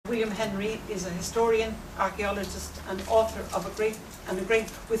William Henry is a historian, archaeologist and author of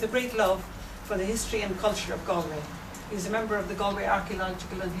with a great love for the history and culture of Galway. He is a member of the Galway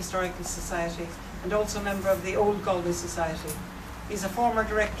Archaeological and Historical Society and also a member of the Old Galway Society. He is a former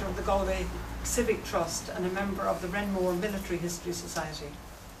director of the Galway Civic Trust and a member of the Renmore Military History Society.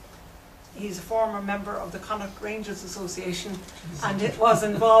 He is a former member of the Connacht Rangers Association and it was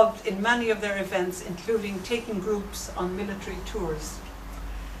involved in many of their events, including taking groups on military tours.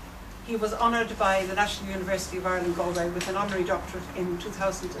 He was honoured by the National University of Ireland Galway with an honorary doctorate in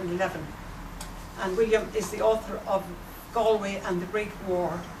 2011. And William is the author of Galway and the Great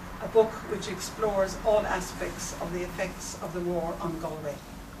War, a book which explores all aspects of the effects of the war on Galway.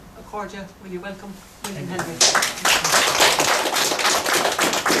 Accordia, will you welcome William Henry?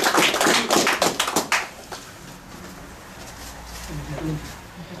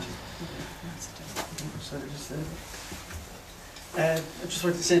 I'd just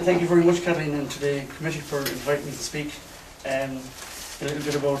like to say thank you very much, Kathleen, and to the committee for inviting me to speak a little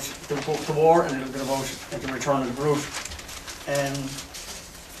bit about the war and a little bit about the return of the brood.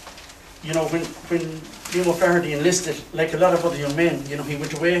 You know, when Liam O'Flaherty enlisted, like a lot of other young men, you know, he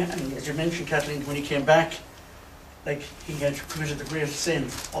went away, and as you mentioned, Kathleen, when he came back, like, he had committed the great sin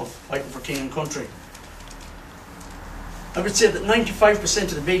of fighting for king and country. I would say that 95%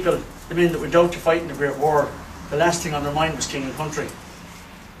 of the people, the men that went out to fight in the Great War, the last thing on their mind was king and country.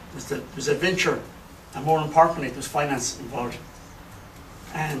 It was adventure, and more importantly, there was finance involved.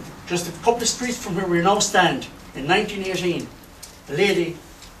 And just a couple of streets from where we now stand, in 1918, a lady,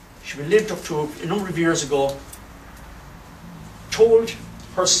 she lived up to a number of years ago, told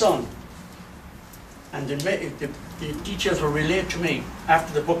her son, and the details were relayed to me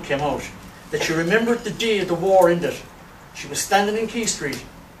after the book came out, that she remembered the day the war ended. She was standing in Key Street,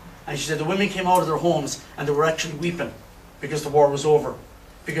 and she said the women came out of their homes and they were actually weeping because the war was over.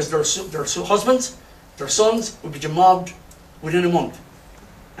 Because their husbands, their sons would be demobbed within a month,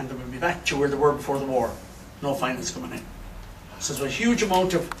 and they would be back to where they were before the war. No finance coming in. So there's a huge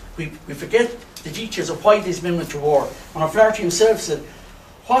amount of, we forget the details of why these men went to war. And O'Flaherty himself said,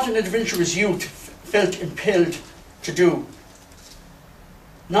 what an adventurous youth felt impelled to do,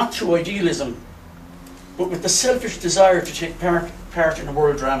 not through idealism, but with the selfish desire to take part in a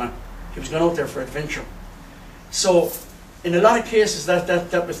world drama. He was going out there for adventure. So, in a lot of cases, that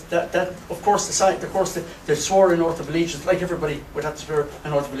of course they swore an oath of allegiance, like everybody would have to swear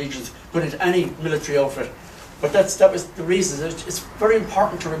an oath of allegiance, going into any military outfit. But that was the reason. It's very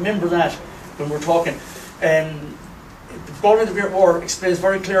important to remember that when we're talking. The Galway and the Great War explains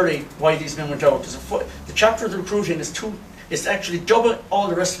very clearly why these men went out. The chapter of the recruiting is actually double all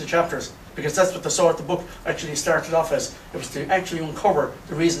the rest of the chapters, because that's what the sort of the book actually started off as. It was to actually uncover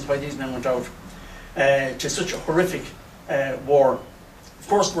the reasons why these men went out to such a horrific war. Of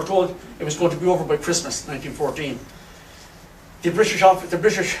course, we're told it was going to be over by Christmas 1914. The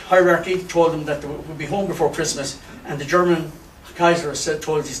British hierarchy told them that they would be home before Christmas, and the German Kaiser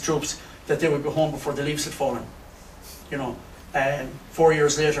told his troops that they would be home before the leaves had fallen. You know, 4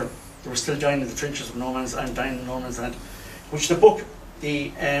 years later, they were still dying in the trenches of no man's land, dying in no man's land, which the book,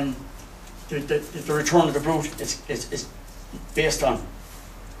 the Return of the Brood, is based on.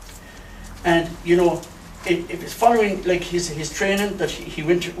 And you know, it was following like his training that he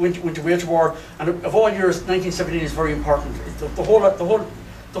went away to war. And of all years, 1917 is very important.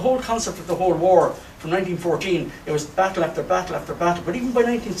 The whole concept of the whole war from 1914, it was battle after battle after battle. But even by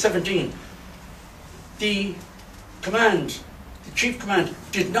 1917, the chief command,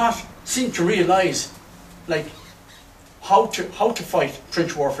 did not seem to realise like how to fight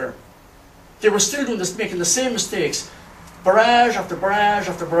trench warfare. They were still doing this, making the same mistakes, barrage after barrage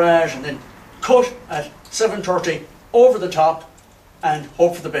after barrage, and then cut at 7:30 over the top and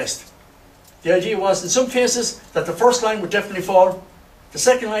hope for the best. The idea was, in some cases, that the first line would definitely fall, the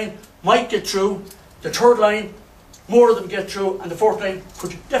second line might get through, the third line, more of them get through, and the fourth line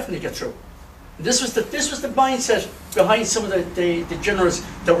could definitely get through. And this was the mindset behind some of the generals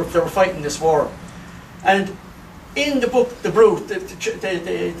that were fighting this war. And in the book, The Brood, the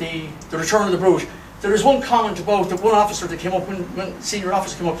Return of the Brood, there is one comment about the one officer that came up, when senior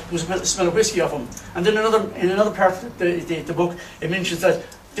officer came up, there was a smell of whiskey off him. And then in another part of the book, it mentions that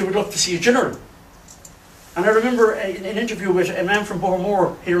they would love to see a general. And I remember an interview with a man from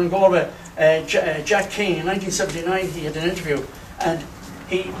Bohermore here in Galway, Jack King, in 1979. He had an interview, and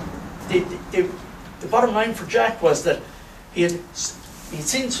the bottom line for Jack was that he'd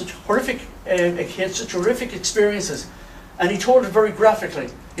seen such horrific experiences, and he told it very graphically.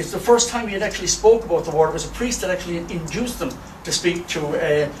 It's the first time he had actually spoke about the war. It was a priest that actually induced them to speak to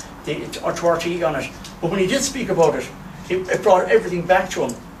RTE on it. But when he did speak about it, it brought everything back to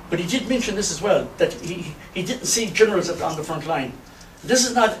him. But he did mention this as well, that he didn't see generals on the front line. This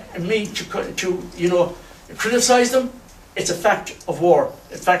is not me to you know, criticise them. It's a fact of war,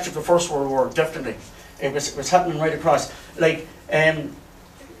 a fact of the First World War, definitely. It was happening right across. Like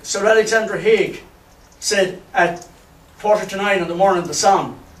Sir Alexander Haig said at 9:15 in the morning of the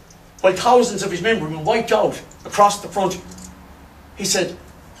Somme, while thousands of his men were being wiped out across the front, he said,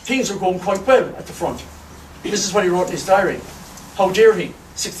 things are going quite well at the front. This is what he wrote in his diary. How dare he?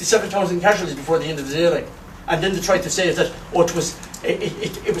 67,000 casualties before the end of the day, like. And then they tried to say that, oh, it was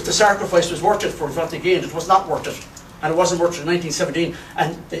the sacrifice was worth it for what they gained. It was not worth it. And it wasn't worth it in 1917.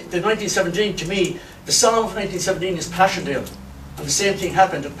 And the 1917, to me, the Somme of 1917 is Passchendaele. And the same thing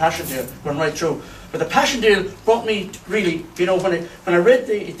happened at Passchendaele, going right through. But the Passchendaele brought me really, you know, when I read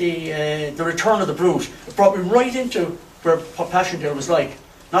the Return of the Brute, it brought me right into what Passchendaele was like.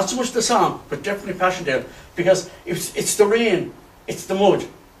 Not so much the Somme, but definitely Passchendaele. Because it's the rain, it's the mud,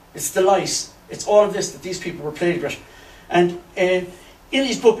 it's the lice, it's all of this that these people were plagued with. And in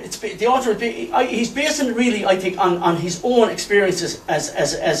his book, the author, he's basing it really, I think, on his own experiences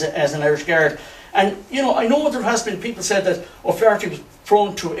as an Irish Guard. And, you know, I know there has been people said that O'Flaherty was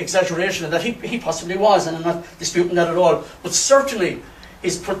prone to exaggeration, and that he possibly was, and I'm not disputing that at all. But certainly,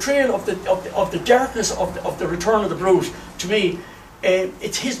 his portrayal of the darkness of the Return of the Brute, to me,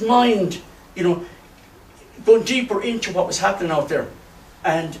 it's his mind, you know, going deeper into what was happening out there.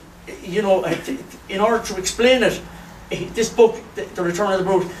 And, you know, in order to explain it, this book, The Return of the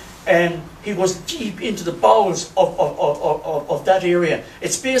Brute, he was deep into the bowels of that area.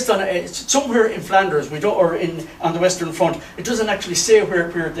 It's based on it's somewhere in Flanders, or on the Western Front. It doesn't actually say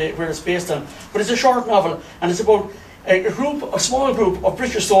where it's based on, but it's a short novel, and it's about a small group of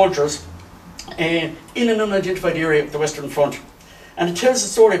British soldiers in an unidentified area of the Western Front. And it tells the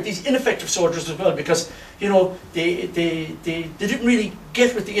story of these ineffective soldiers as well, because, you know, they didn't really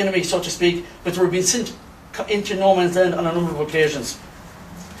get with the enemy, so to speak, but they were being sent into no man's land on a number of occasions.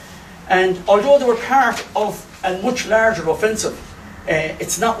 And although they were part of a much larger offensive,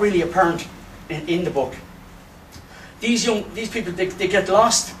 it's not really apparent in the book. These people, they get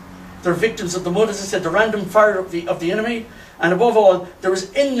lost. They're victims of the mud, as I said, the random fire of the enemy, and above all, there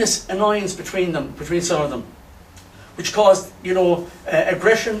was endless annoyance between some of them, which caused, you know,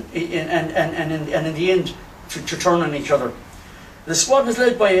 aggression and in the end to turn on each other. The squad was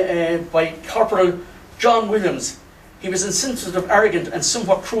led by Corporal John Williams. He was insensitive, arrogant, and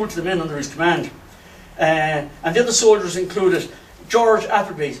somewhat cruel to the men under his command. And the other soldiers included George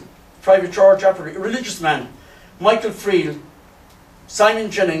Appleby, Private George Appleby, a religious man, Michael Friel, Simon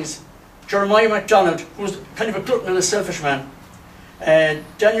Jennings, Jeremiah MacDonald, who was kind of a glutton and a selfish man,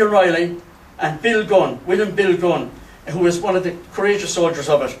 Daniel Riley, and William Bill Gunn, who was one of the courageous soldiers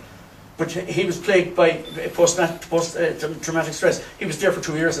of it. But he was plagued by post-traumatic stress. He was there for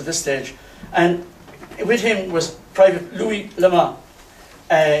 2 years at this stage. And with him was Private Louis Lama,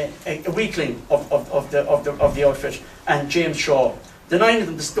 a weakling of the outfit, and James Shaw. The 9 of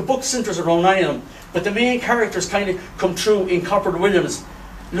them, the book centres around 9 of them, but the main characters kind of come through in Corporal Williams,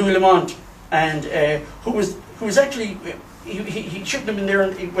 Louis Lamont, and who was actually, he shouldn't have been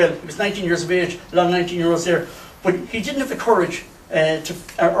there, well, he was 19 years of age, a lot of 19-year-olds there, but he didn't have the courage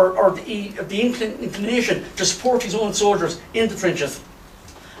or the inclination to support his own soldiers in the trenches.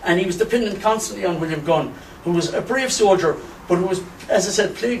 And he was dependent constantly on William Gunn, who was a brave soldier, but who was, as I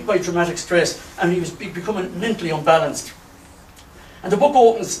said, plagued by traumatic stress, and he was becoming mentally unbalanced. And the book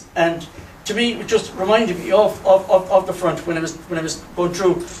opens, and to me, it just reminded me of the front when I was going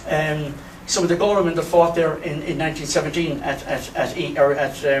through some of the Galway that fought there in 1917 at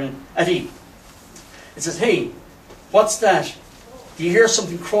E. It says, "Hey, what's that? Do you hear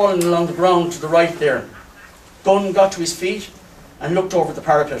something crawling along the ground to the right there?" Gunn got to his feet and looked over the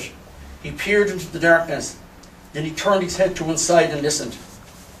parapet. He peered into the darkness. Then he turned his head to one side and listened.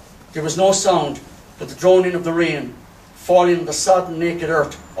 There was no sound but the droning of the rain falling on the sodden, naked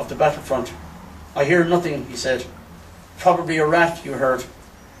earth of the battlefront. "I hear nothing," he said. "Probably a rat you heard."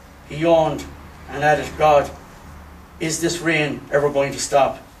 He yawned and added, "God, is this rain ever going to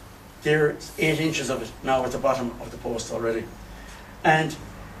stop? There's 8 inches of it now at the bottom of the post already." And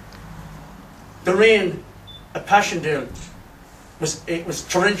the rain at Passchendaele was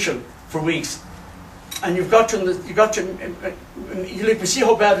torrential for weeks, and we see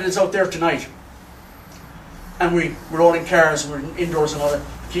how bad it is out there tonight, and we're all in cars, we're indoors and all that.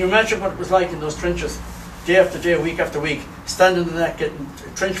 Can you imagine what it was like in those trenches, day after day, week after week, standing in that, getting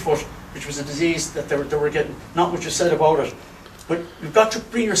trench foot, which was a disease that they were getting? Not much is said about it, but you've got to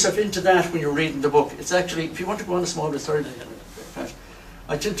bring yourself into that when you're reading the book. It's actually, if you want to go on a small bit, sorry,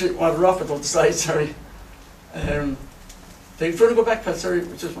 I tend to wander off without the slides, sorry. If you want to go back, Pat, sorry,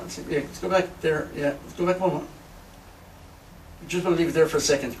 just one second. Yeah, let's go back there. Yeah, let's go back one more. Just want to leave it there for a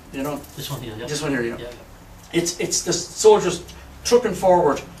second, you know. This one here, yeah. This one here, yeah. Yeah. It's the soldiers trucking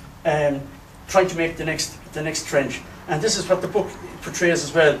forward, trying to make the next trench. And this is what the book portrays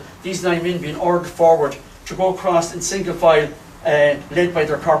as well. These 9 men being ordered forward to go across in single file, led by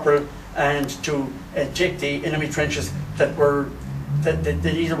their corporal, and to take the enemy trenches that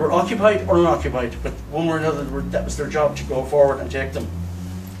either were occupied or unoccupied, but one way or another that was their job, to go forward and take them.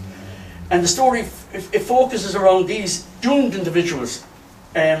 And the story it focuses around these doomed individuals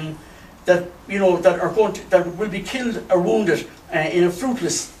that will be killed or wounded in a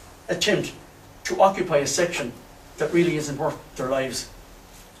fruitless attempt to occupy a section that really isn't worth their lives.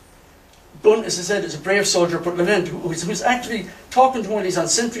 Gunn, as I said, is a brave soldier, but Lamont, who's actually talking to him while he's on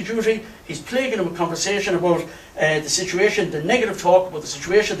sentry duty, he's plaguing him with conversation about the situation, the negative talk about the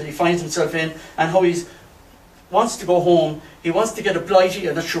situation that he finds himself in, and how he wants to go home. He wants to get a blighty.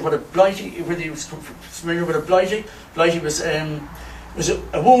 I'm not sure what a blighty, whether he was familiar with a blighty. Blighty was a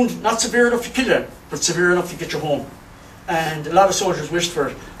wound not severe enough to kill you, but severe enough to get you home. And a lot of soldiers wished for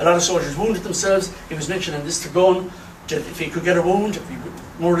it. A lot of soldiers wounded themselves. He was mentioning this to Gunn, that if he could get a wound, if he would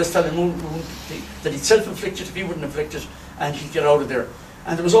more or less tell him that he'd self-inflicted if he wouldn't inflict it, and he'd get out of there.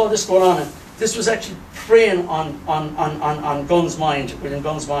 And there was all this going on, and this was actually preying on Gunn's mind, within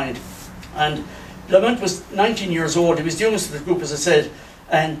Gunn's mind. And Lamont was 19 years old. He was the youngest of the group, as I said,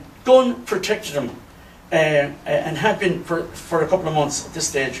 and Gunn protected him, and had been for a couple of months at this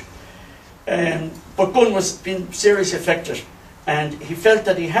stage. But Gunn was being seriously affected, and he felt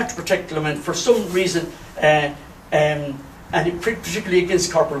that he had to protect Lamont for some reason, and particularly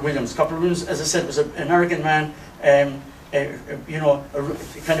against Corporal Williams. Corporal Williams, as I said, was an arrogant man, a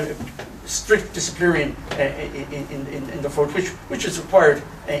kind of strict disciplinarian in the fort, which is required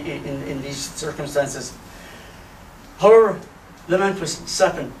in these circumstances. However, Lamont was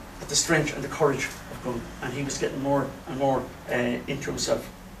sapping at the strength and the courage of Gunn, and he was getting more and more into himself.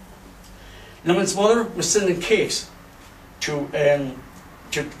 Lamont's mother was sending cakes to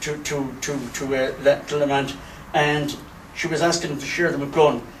Lamont, and she was asking him to share them with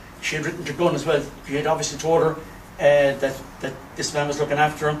Gunn. She had written to Gunn as well. He had obviously told her that this man was looking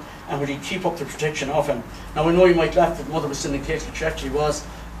after him, and would he keep up the protection of him. Now, I know you might laugh that the mother was sending cakes, which she actually was.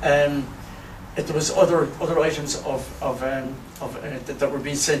 There was other items that were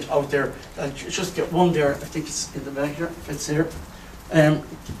being sent out there. I'll just get one there. I think it's in the back here. If it's here,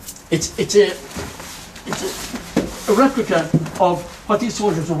 it's a replica of what these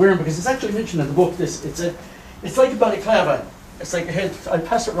soldiers were wearing, because it's actually mentioned in the book. It's like a balaclava. It's like a head. I'll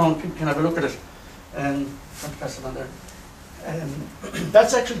pass it around. People can have a look at it. I'll pass it on there.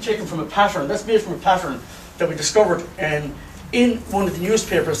 That's actually taken from a pattern. That's made from a pattern that we discovered in one of the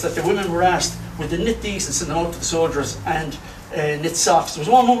newspapers, that the women were asked would they knit these and send them out to the soldiers, and knit socks. There was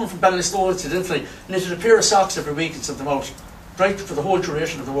one woman from Ballystone, incidentally, knitted a pair of socks every week and sent them out, right for the whole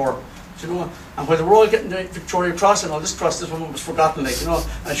duration of the war. You know, and while they were all getting the Victoria Cross and all this cross, this woman was forgotten, like, you know,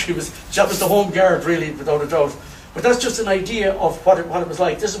 and that was the home guard, really, without a doubt. But that's just an idea of what it was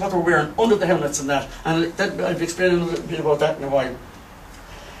like. This is what they were wearing under the helmets and that. And I'll be explaining a little bit about that in a while.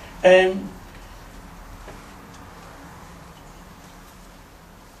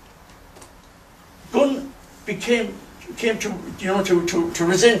 Gunn came to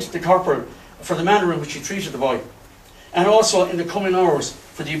resent the corporal for the manner in which he treated the boy, and also in the coming hours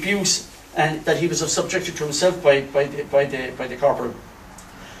for the abuse and that he was subjected to himself by the corporal.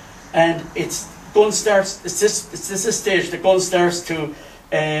 And it's this stage that Gunn starts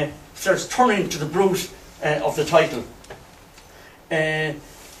turning to the brute of the title. The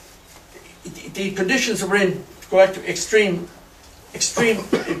conditions that we're in go back to extreme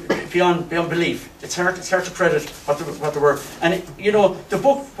beyond belief. It's hard to credit what they were. And the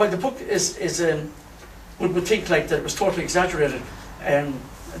book, while the book would think like that it was totally exaggerated.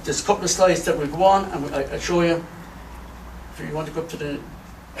 There's a couple of slides that will go on, and I'll show you. If you want to go up to the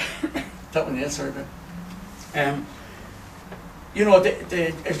that one, yeah, sorry, but I'll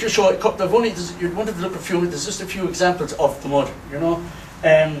just show a couple of you wanted to look at a few. There's just a few examples of the mud.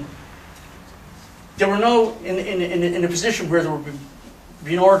 They were now in a position where they were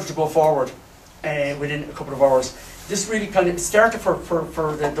being ordered to go forward within a couple of hours. This really kind of started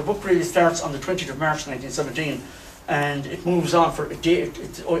the book really starts on the 20th of March 1917, and it moves on for a day.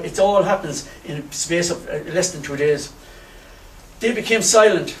 It all happens in a space of less than 2 days. They became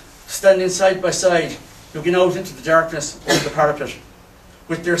silent, standing side by side, looking out into the darkness over the parapet,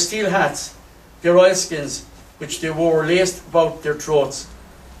 with their steel hats, their oilskins, which they wore laced about their throats,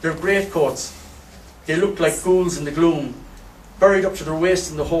 their greatcoats. They looked like ghouls in the gloom, buried up to their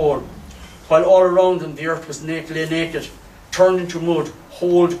waists in the hole, while all around them the earth was lay naked, turned into mud,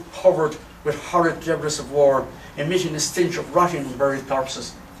 hold covered with horrid debris of war, emitting a stench of rotting and buried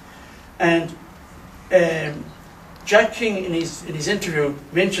corpses. And Jack King, in his interview,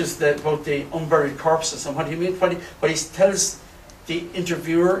 mentions about the unburied corpses, and what he tells the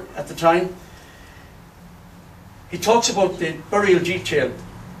interviewer at the time. He talks about the burial detail,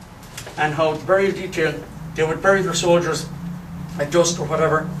 and how the burial detail, they would bury their soldiers at dusk or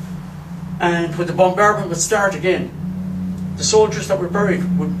whatever, and when the bombardment would start again, the soldiers that were buried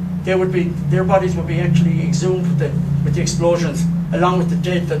their bodies would be actually exhumed with the explosions, along with the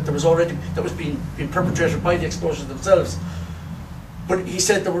dead that was being perpetrated by the explosions themselves. But he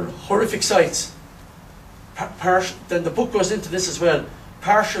said there were horrific sights. Then the book goes into this as well.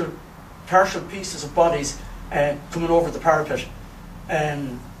 Partial pieces of bodies coming over the parapet,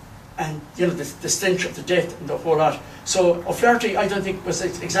 and you know, the stench of the death and the whole lot. So O'Flaherty, I don't think, was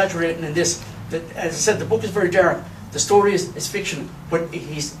exaggerating in this. That, as I said, the book is very dark. The story is fiction, but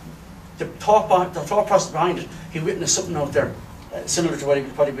the thought process behind it. He witnessed something out there similar to what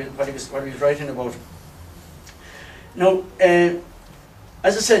he was writing about. Now, as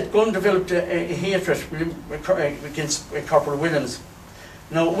I said, Gunn developed a hatred against Corporal Williams.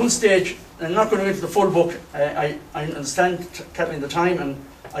 Now, at one stage, I'm not going to go into the full book. I understand, Kathleen, the time, and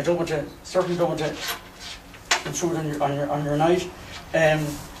I certainly don't want to intrude on your night.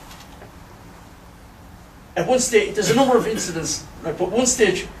 At one stage, there's a number of incidents, right, but one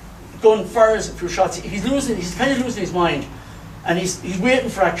stage, Gunn fires a few shots. He's kind of losing his mind, and he's waiting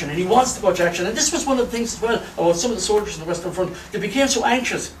for action, and he wants to go to action. And this was one of the things as well about some of the soldiers in the Western Front. They became so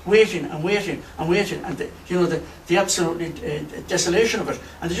anxious, waiting, and the absolute desolation of it,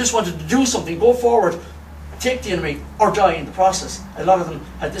 and they just wanted to do something, go forward, take the enemy, or die in the process. A lot of them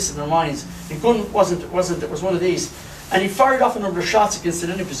had this in their minds. And Gunn was one of these. And he fired off a number of shots against an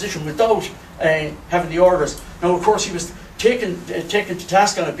enemy position without having the orders. Now, of course, he was taken to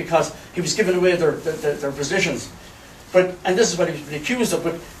task on it because he was giving away their positions. And this is what he was being accused of.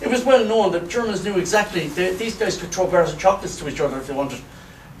 But it was well known that Germans knew exactly these guys could throw bars of chocolates to each other if they wanted.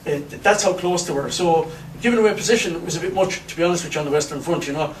 That's how close they were. So giving away position was a bit much, to be honest with you, on the Western Front,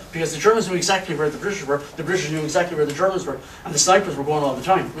 you know, because the Germans knew exactly where the British were, the British knew exactly where the Germans were, and the snipers were going all the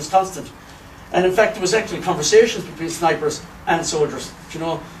time. It was constant. And in fact, there was actually conversations between snipers and soldiers, you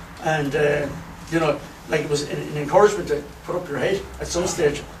know, and you know, like it was an encouragement to put up your head at some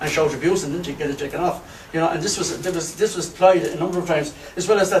stage and shout abuse and then get it taken off, you know. And this was applied a number of times. As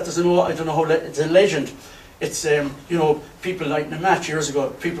well as that, there's I don't know how it's a legend. It's you know, people like in a match years ago,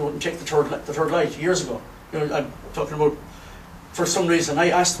 people wouldn't take the third light years ago. You know, I'm talking about, for some reason, I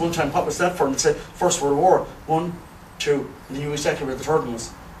asked one time what was that for, and they said First World War, 1, 2, and they knew exactly where the third one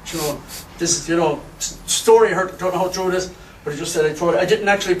was. You know, this is, you know, story I heard, don't know how true it is, but he just said I didn't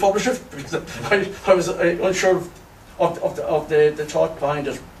actually publish it because I was unsure of the thought behind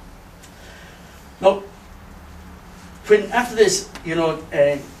it. Now, when after this, you know,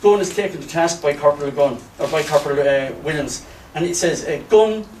 Gunn is taken to task by Corporal Williams, and it says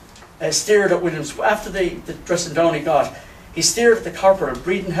Gunn stared at Williams after the dressing down he got. He stared at the corporal,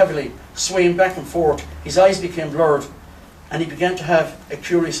 breathing heavily, swaying back and forth. His eyes became blurred, and he began to have a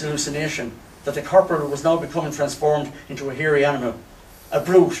curious hallucination that the corporal was now becoming transformed into a hairy animal, a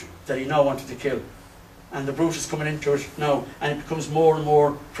brute that he now wanted to kill. And the brute is coming into it now, and it becomes more and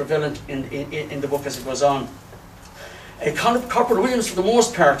more prevalent in the book as it goes on. Corporal Williams, for the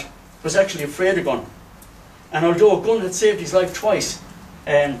most part, was actually afraid of Gunn. And although Gunn had saved his life twice,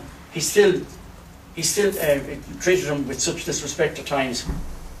 he still treated him with such disrespect at times.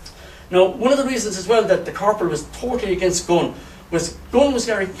 Now, one of the reasons as well that the corporal was totally against Gunn was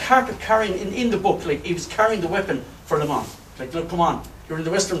carrying in the book, like he was carrying the weapon for Le Mans. Like, look, come on, you're in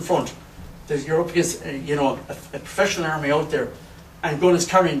the Western Front. You're up against you know, a professional army out there, and Gunn is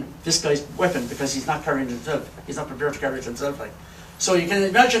carrying this guy's weapon because he's not carrying it himself. He's not prepared to carry it himself. Like, so you can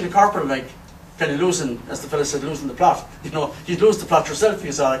imagine the corporal like kind of losing, as the fellow said, losing the plot. You know, you'd lose the plot yourself if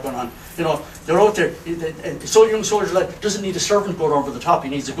you saw that going on. You know, they're out there. So young soldier like doesn't need a servant going over the top. He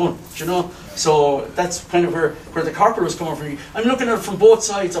needs a gun. You know, so that's kind of where the corporal was coming from. I'm looking at it from both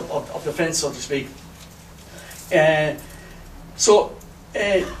sides of the fence, so to speak.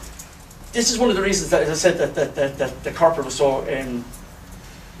 This is one of the reasons that, as I said, that the corporal was so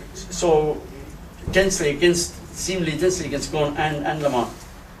seemingly densely against Gunn and Le Mans.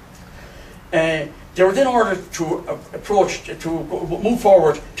 They were then ordered to move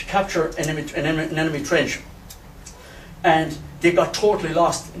forward to capture an enemy trench, and they got totally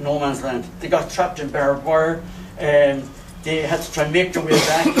lost in no man's land. They got trapped in barbed wire. They had to try and make their way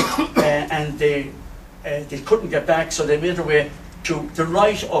back, and they couldn't get back, so they made their way to the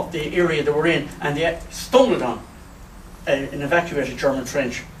right of the area they were in, and they stumbled on an evacuated German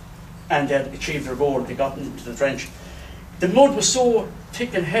trench, and they had achieved their goal. They got into the trench. The mud was so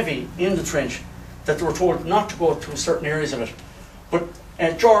thick and heavy in the trench that they were told not to go to certain areas of it. But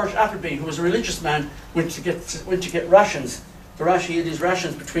George Appleby, who was a religious man, went to get rations. He had his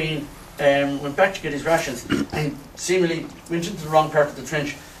rations went back to get his rations, and seemingly went into the wrong part of the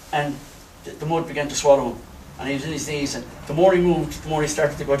trench, and the mud began to swallow him. And he was in his knees, and the more he moved, the more he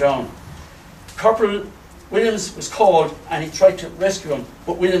started to go down. Corporal Williams was called, and he tried to rescue him,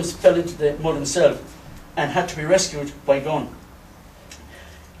 but Williams fell into the mud himself and had to be rescued by gun.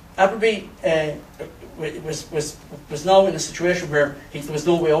 Appleby was now in a situation where there was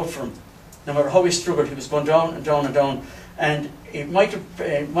no way out for him. No matter how he struggled, he was going down and down and down. And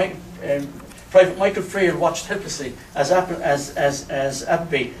Private Michael Freer watched helplessly as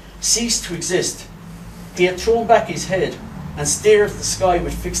Appleby ceased to exist. He had thrown back his head and stared at the sky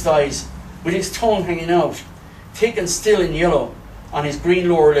with fixed eyes, with his tongue hanging out, thick and still in yellow, on his green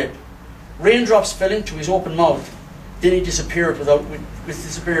lower lip. Raindrops fell into his open mouth. Then he disappeared with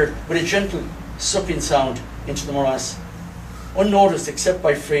a gentle sucking sound into the morass, unnoticed except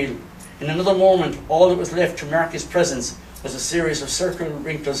by Freil. In another moment, all that was left to mark his presence was a series of circular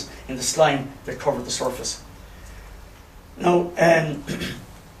wrinkles in the slime that covered the surface. Now,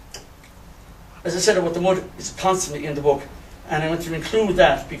 as I said about the mud, it's constantly in the book, and I want to include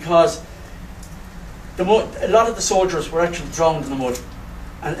that because a lot of the soldiers were actually drowned in the mud,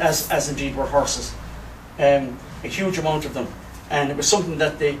 and as indeed were horses, a huge amount of them. And it was something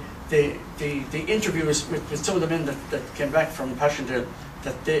that the interviews with some of the men that came back from Passchendaele,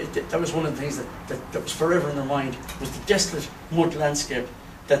 that was one of the things that was forever in their mind, was the desolate mud landscape,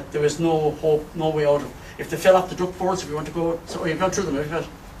 that there was no hope, no way out of. If they fell off the duck boards, if you want to go, so you've gone through them,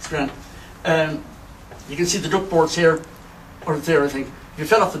 it's grand. You can see the duck boards here, or there I think. If you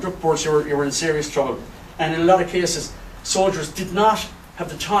fell off the duck boards, you were in serious trouble. And in a lot of cases, soldiers did not have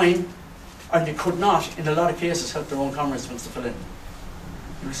the time, and they could not, in a lot of cases, help their own comrades once they fell in.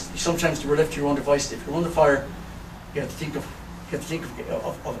 Sometimes they were left to your own devices. If you're under fire, you had to think of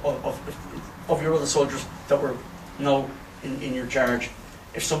your other soldiers that were now in your charge.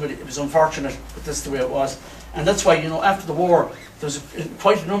 If somebody, it was unfortunate, but that's the way it was. And that's why, after the war, there was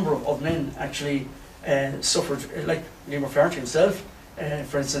quite a number of men actually suffered, like Liam O'Flaherty himself,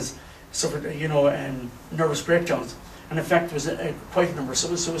 for instance, suffered, nervous breakdowns. And in fact, there was quite a number of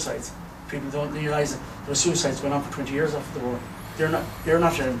suicides. People don't realise that there were suicides going on for 20 years after the war. They're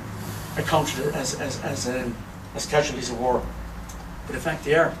not accounted as casualties of war, but in fact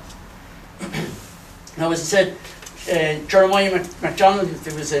they are. Now, as I said, Jeremiah MacDonald, he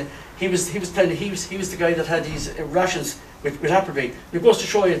was the guy that had these rations with Appleby. It goes to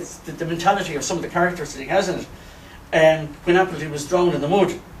show you the mentality of some of the characters that he has in it. When Appleby was drowned in the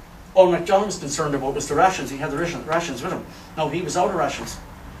mud, all MacDonald was concerned about was the rations. He had the rations with him. Now he was out of rations,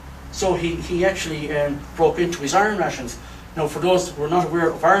 so he actually broke into his iron rations. Now, for those who are not aware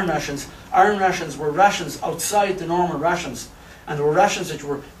of iron rations were rations outside the normal rations, and there were rations that you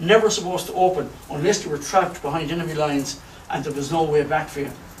were never supposed to open unless you were trapped behind enemy lines and there was no way back for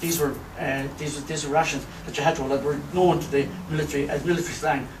you. These were rations that you had to, that were known to the military as military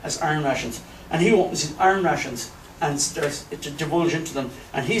slang as iron rations. And he opens his iron rations and starts to divulge into them,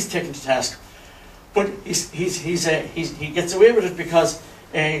 and he's taken to task. But he gets away with it because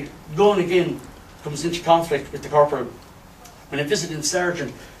Lone again comes into conflict with the corporal. When a visiting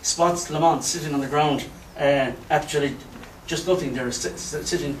sergeant spots Lamont sitting on the ground, actually just nothing there,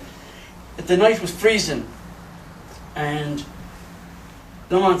 sitting. The night was freezing, and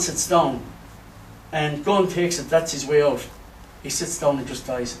Lamont sits down, and Gunn takes it, that's his way out. He sits down and just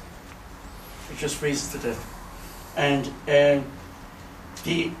dies. He just freezes to death. And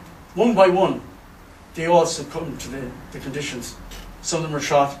one by one, they all succumb to the conditions. Some of them are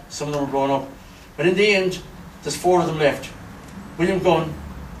shot, some of them are blown up. But in the end, there's 4 of them left. William Gunn,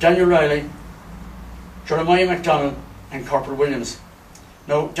 Daniel Riley, Jeremiah MacDonald, and Corporal Williams.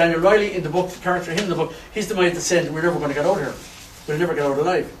 Now, Daniel Riley in the book, the character in the book, he's the man that said, we're never going to get out of here. We'll never get out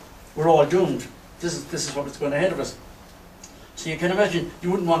alive. We're all doomed. This is what's going ahead of us. So you can imagine, you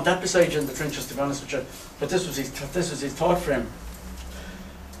wouldn't want that beside you in the trenches, to be honest with you. But this was his thought frame.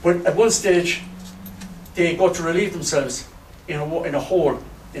 But at one stage, they go to relieve themselves in a hole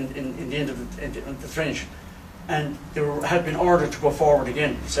in the end of the trench. And they had been ordered to go forward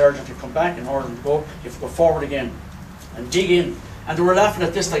again. The sergeant had come back and ordered them to go. You have to go forward again and dig in. And they were laughing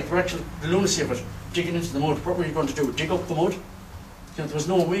at this, like the lunacy of it, digging into the mud. What were you going to do? Dig up the mud? There was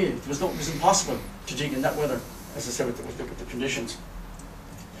no way. It was impossible to dig in that weather, as I said, with the conditions.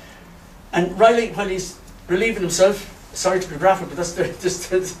 And Riley, while he's relieving himself, sorry to be graphic, but that's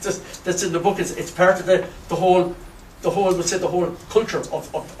in the book. It's part of the whole the whole, we'll say, the whole culture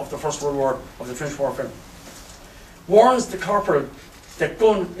of the First World War, of the trench warfare. Warns the corporal that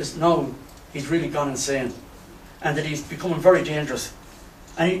Gunn is now, he's really gone insane, and that he's becoming very dangerous.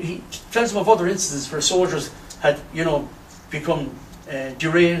 And he tells him of other instances where soldiers had, you know, become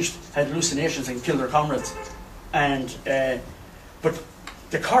deranged, had hallucinations and killed their comrades. And but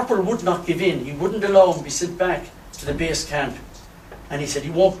the corporal would not give in. He wouldn't allow him to be sent back to the base camp. And he said he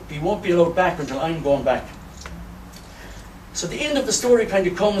won't be allowed back until I'm going back. So the end of the story kind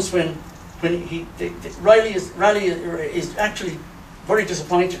of comes when Riley is actually very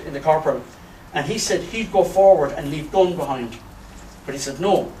disappointed in the corporal, and he said he'd go forward and leave Gunn behind. But he said,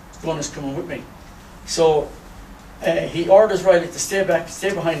 no, Gunn is coming with me. So he orders Riley to stay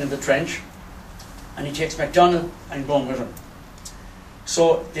behind in the trench, and he takes MacDonald and Gunn with him.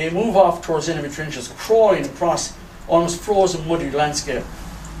 So they move off towards enemy trenches, crawling across almost frozen, muddy landscape.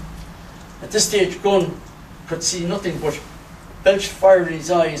 At this stage, Gunn could see nothing but belched fire in his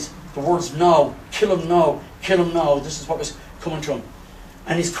eyes, the words now, kill him now, kill him now. This is what was coming to him.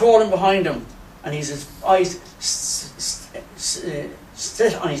 And he's crawling behind him, and he's his eyes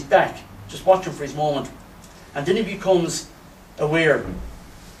set on his back, just watching for his moment. And then he becomes aware.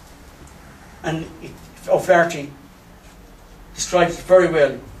 And O'Flaherty describes it very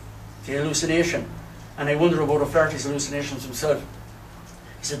well, the hallucination. And I wonder about O'Flaherty's hallucinations himself.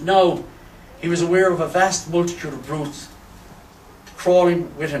 He said now he was aware of a vast multitude of brutes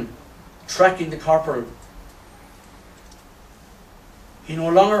crawling with him, tracking the corporal. He no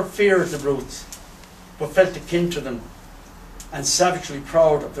longer feared the brutes, but felt akin to them, and savagely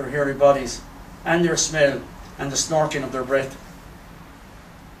proud of their hairy bodies, and their smell, and the snorting of their breath.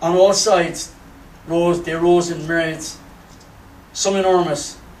 On all sides they rose in myriads, some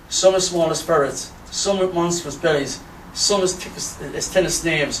enormous, some as small as ferrets, some with monstrous bellies, some as thick as thin as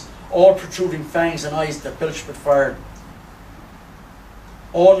snails, all protruding fangs and eyes that belched with fire.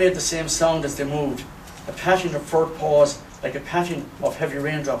 All made the same sound as they moved, a patting of furred paws like a patting of heavy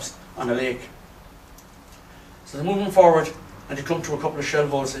raindrops on a lake. So they're moving forward, and they come to a couple of shell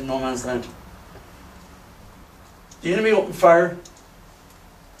holes in no man's land. The enemy open fire,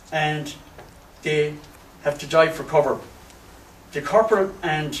 and they have to dive for cover. The corporal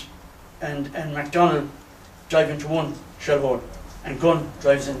and MacDonald dive into one shell hole, and Gunn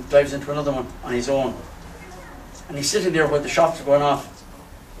dives into another one on his own. And he's sitting there while the shots are going off,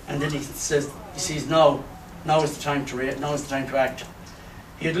 and then he says, he sees now is the time to act.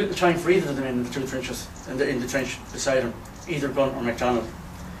 He had little time for either of them in the two trenches, in the trench beside him, either Gunn or MacDonald.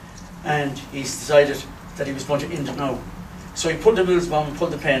 And he's decided that he was going to end it now. So he pulled the Mills bomb and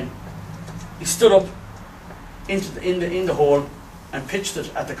pulled the pen. He stood up in the hole and pitched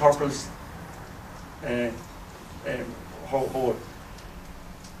it at the corporal's hole.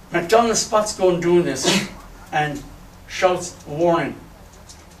 MacDonald spots Gunn doing this and shouts a warning,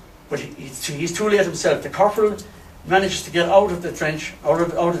 but he's too late himself. The corporal manages to get out of the trench, out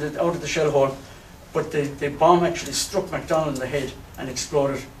of the shell hole, but the bomb actually struck MacDonald in the head and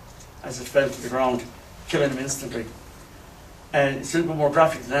exploded as it fell to the ground, killing him instantly. And it's a little bit more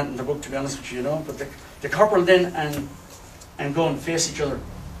graphic than that in the book, to be honest with you, but the corporal then and Gunn face each other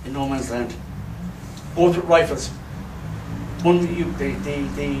in no man's land, both with rifles.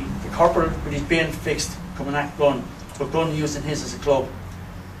 The corporal with his bayonet fixed coming at Gunn, but Gunn using his as a club,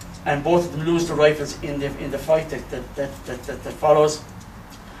 and both of them lose their rifles in the fight that follows,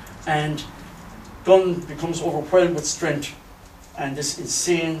 and Gunn becomes overwhelmed with strength and this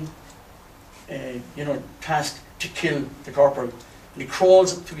insane task to kill the corporal. And he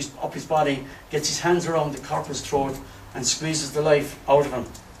crawls up his body, gets his hands around the corporal's throat and squeezes the life out of him.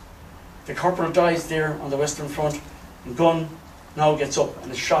 The corporal dies there on the western front, and Gunn now gets up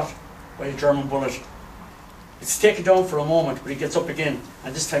and is shot by a German bullet. It's taken down for a moment, but he gets up again,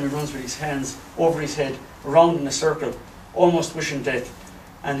 and this time he runs with his hands over his head, around in a circle, almost wishing death,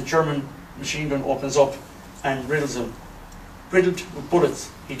 and the German machine gun opens up and riddles him. Riddled with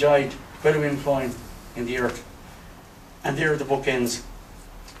bullets, he died, bellowing and clawing in the earth. And there the book ends.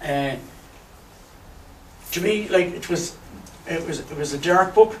 To me, like, it was a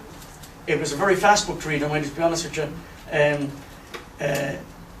dark book. It was a very fast book to read, I might be honest with you.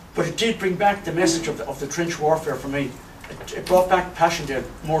 But it did bring back the message of the trench warfare for me. It brought back Passchendaele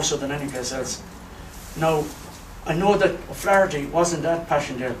more so than any place else. Now, I know that O'Flaherty wasn't at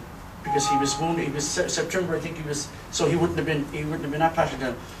Passchendaele because he was wounded. He was September, I think he was. So he wouldn't have been at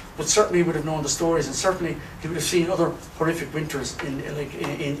Passchendaele. But certainly he would have known the stories, and certainly he would have seen other horrific winters in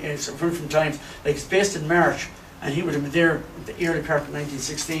different times. Like, it's based in March, and he would have been there in the early part of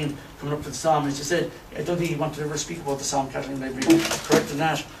 1916, coming up to the Somme. As I said, I don't think he wanted to ever speak about the Somme, Kathleen, I'd be correct in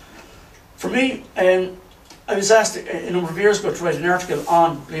that. For me, I was asked a number of years ago to write an article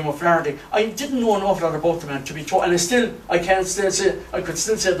on Liam O'Flaherty. I didn't know an awful lot about the man, to be told, and I could still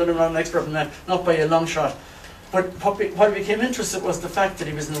say that I'm not an expert on that, not by a long shot. But what I became interested was the fact that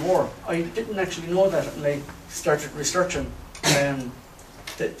he was in the war. I didn't actually know that until I started researching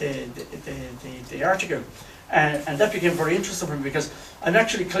the article. And that became very interesting for me, because I'm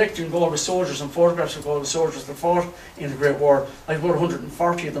actually collecting Galway soldiers and photographs of Galway soldiers that fought in the Great War. I've about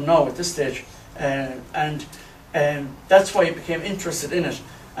 140 of them now at this stage. That's why I became interested in it.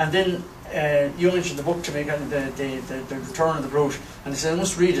 And then you mentioned the book to me, kind of the Return of the Brute, and I said I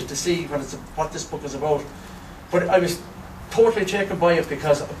must read it to see what this book is about. But I was totally taken by it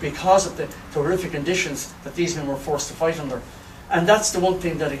because of the horrific conditions that these men were forced to fight under. And that's the one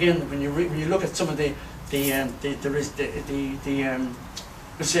thing that, again, when you look at some of the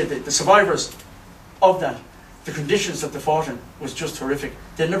survivors of that, the conditions that they fought in was just horrific.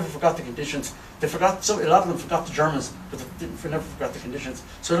 They never forgot the conditions. They forgot, a lot of them forgot the Germans, but they never forgot the conditions.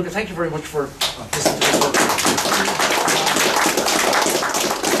 So look, thank you very much for listening to this work.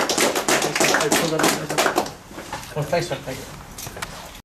 Well, thanks, thank you.